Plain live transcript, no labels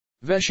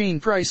Vechain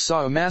price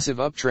saw a massive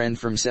uptrend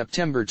from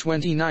September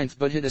 29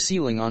 but hit a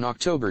ceiling on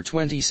October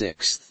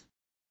 26.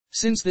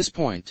 Since this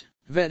point,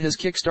 VET has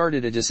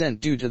kick-started a descent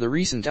due to the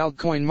recent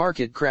altcoin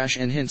market crash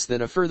and hints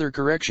that a further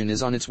correction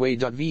is on its way.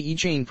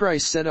 Vechain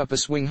price set up a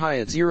swing high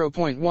at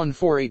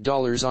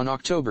 $0.148 on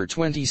October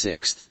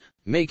 26,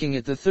 making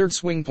it the third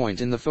swing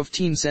point in the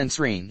 15 cents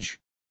range.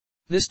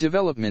 This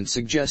development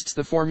suggests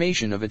the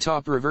formation of a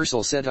top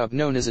reversal setup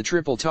known as a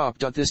triple top.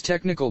 This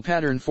technical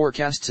pattern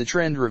forecasts a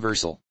trend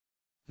reversal.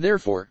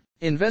 Therefore,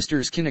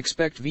 investors can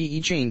expect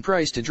Vechain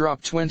price to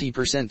drop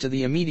 20% to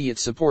the immediate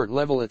support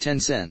level at 10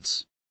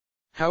 cents.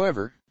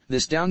 However,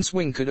 this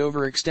downswing could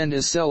overextend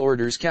as sell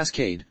orders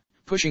cascade,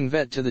 pushing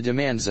VET to the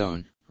demand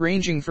zone,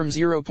 ranging from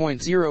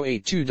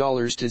 $0.082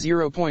 to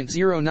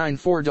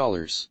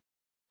 $0.094.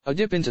 A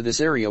dip into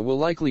this area will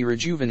likely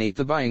rejuvenate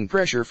the buying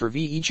pressure for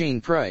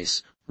Vechain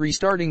price,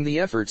 restarting the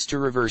efforts to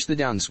reverse the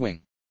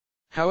downswing.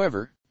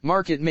 However,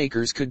 market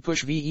makers could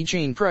push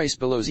Vechain price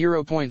below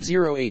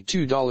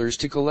 $0.082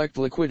 to collect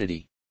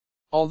liquidity.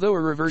 Although a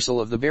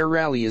reversal of the bear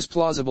rally is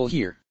plausible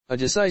here, a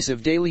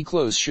decisive daily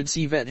close should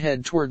see VET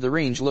head toward the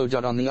range low.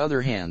 On the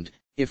other hand,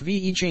 if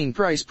Vechain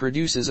price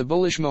produces a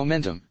bullish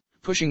momentum,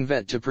 pushing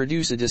VET to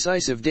produce a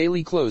decisive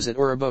daily close at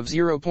or above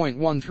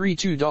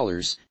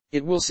 $0.132,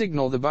 it will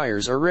signal the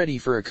buyers are ready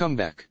for a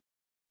comeback.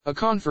 A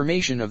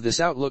confirmation of this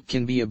outlook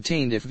can be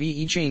obtained if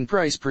Vechain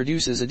price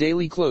produces a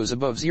daily close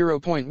above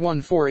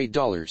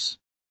 $0.148.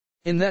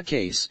 In that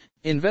case,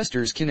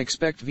 investors can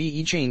expect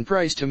Vechain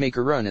price to make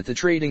a run at the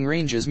trading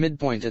range's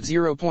midpoint at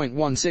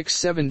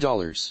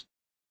 $0.167.